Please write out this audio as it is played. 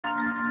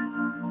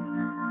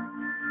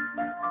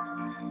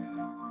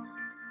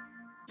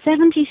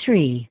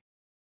73.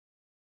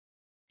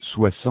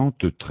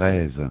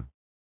 73.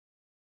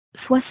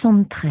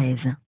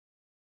 73.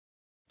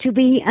 To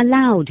be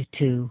allowed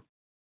to.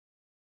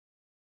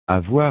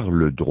 Avoir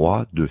le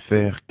droit de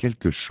faire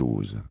quelque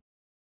chose.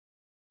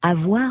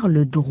 Avoir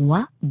le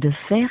droit de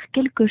faire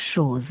quelque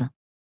chose.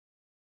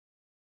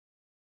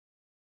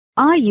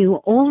 Are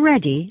you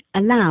already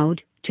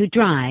allowed to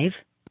drive?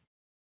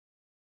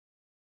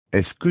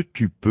 Est-ce que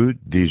tu peux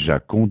déjà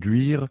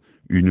conduire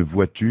une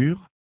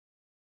voiture?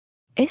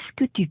 Est-ce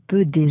que tu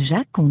peux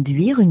déjà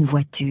conduire une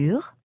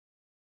voiture?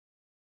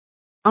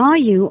 Are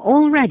you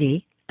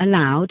already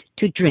allowed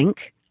to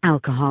drink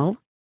alcohol?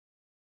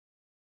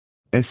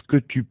 Est-ce que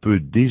tu peux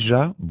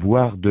déjà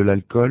boire de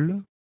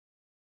l'alcool?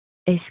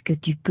 Est-ce que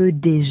tu peux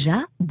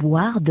déjà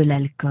boire de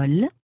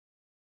l'alcool?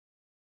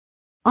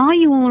 Are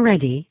you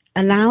already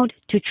allowed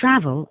to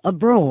travel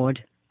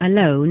abroad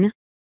alone?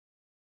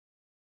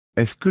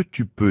 Est-ce que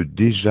tu peux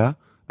déjà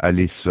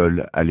aller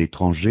seul à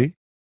l'étranger?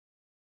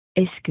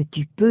 Est-ce que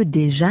tu peux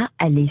déjà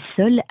aller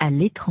seul à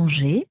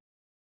l'étranger?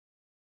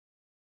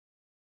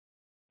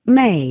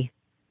 May.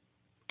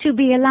 To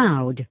be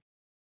allowed.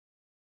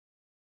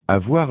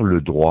 Avoir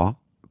le droit,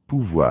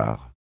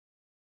 pouvoir.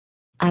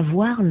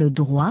 Avoir le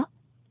droit,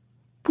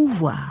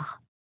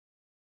 pouvoir.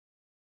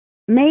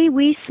 May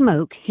we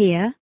smoke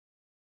here?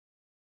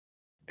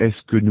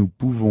 Est-ce que nous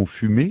pouvons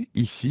fumer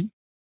ici?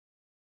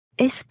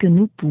 Est-ce que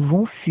nous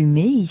pouvons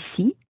fumer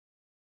ici?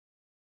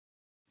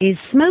 Is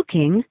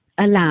smoking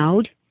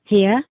allowed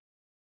here?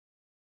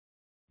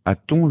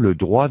 A-t-on le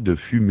droit de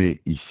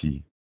fumer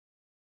ici?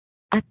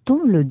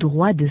 A-t-on le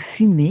droit de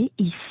fumer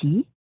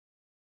ici?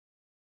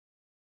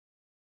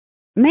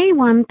 May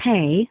one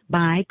pay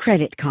by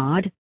credit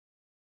card?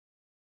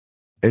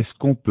 Est-ce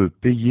qu'on peut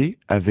payer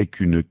avec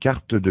une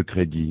carte de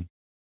crédit?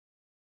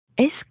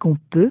 Est-ce qu'on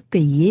peut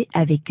payer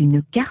avec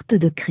une carte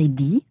de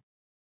crédit?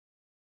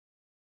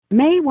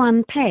 May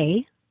one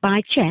pay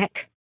by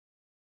check?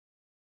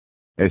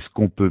 Est-ce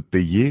qu'on peut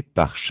payer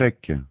par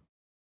chèque?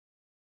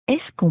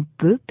 Est-ce qu'on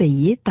peut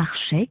payer par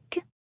chèque?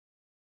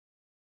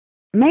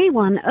 May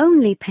one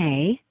only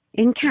pay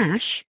in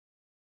cash?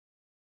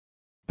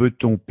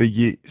 Peut-on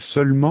payer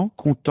seulement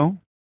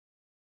comptant?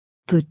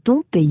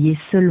 Peut-on payer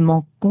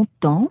seulement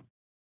comptant?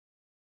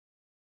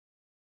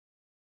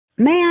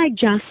 May I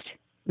just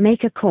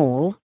make a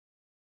call?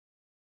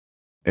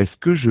 Est-ce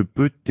que je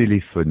peux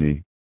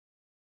téléphoner?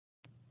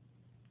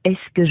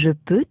 Est-ce que je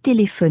peux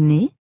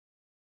téléphoner?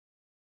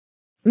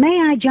 May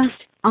I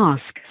just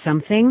ask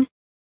something?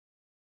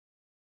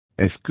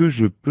 Est-ce que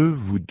je peux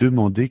vous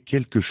demander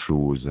quelque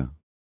chose?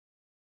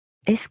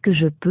 Est-ce que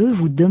je peux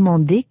vous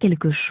demander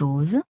quelque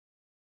chose?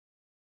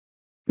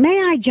 May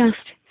I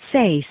just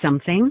say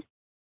something?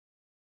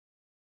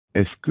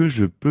 Est-ce que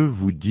je peux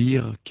vous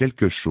dire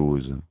quelque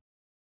chose?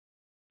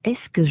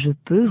 Est-ce que je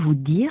peux vous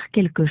dire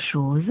quelque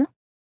chose?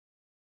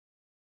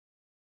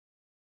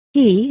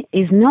 He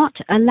is not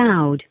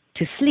allowed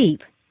to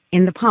sleep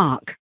in the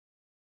park.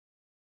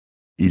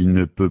 Il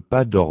ne peut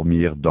pas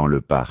dormir dans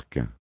le parc.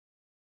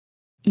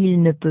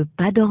 Il ne peut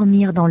pas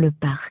dormir dans le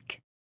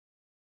parc.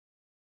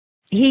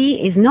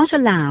 He is not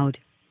allowed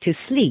to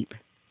sleep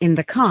in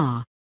the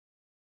car.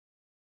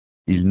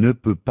 Il ne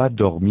peut pas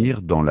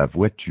dormir dans la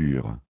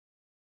voiture.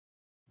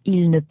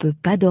 Il ne peut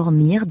pas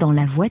dormir dans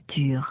la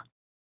voiture.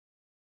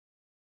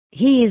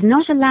 He is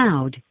not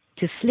allowed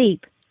to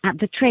sleep at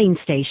the train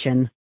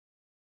station.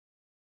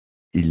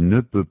 Il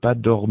ne peut pas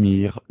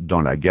dormir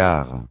dans la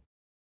gare.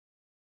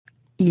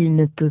 Il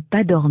ne peut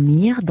pas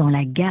dormir dans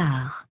la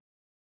gare.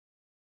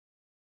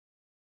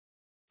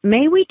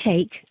 May we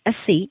take a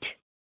seat?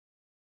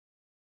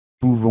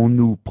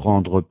 Pouvons-nous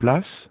prendre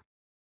place?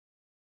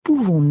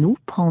 Pouvons-nous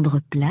prendre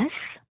place?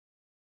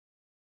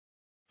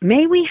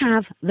 May we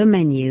have the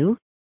menu?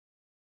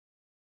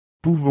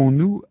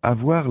 Pouvons-nous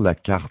avoir la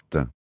carte?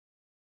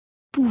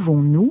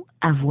 Pouvons-nous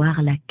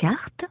avoir la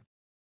carte?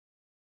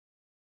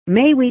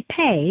 May we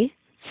pay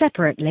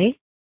separately?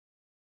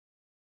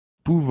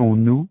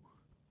 Pouvons-nous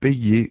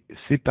payer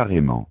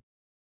séparément?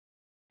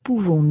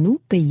 Pouvons-nous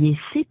payer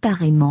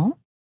séparément?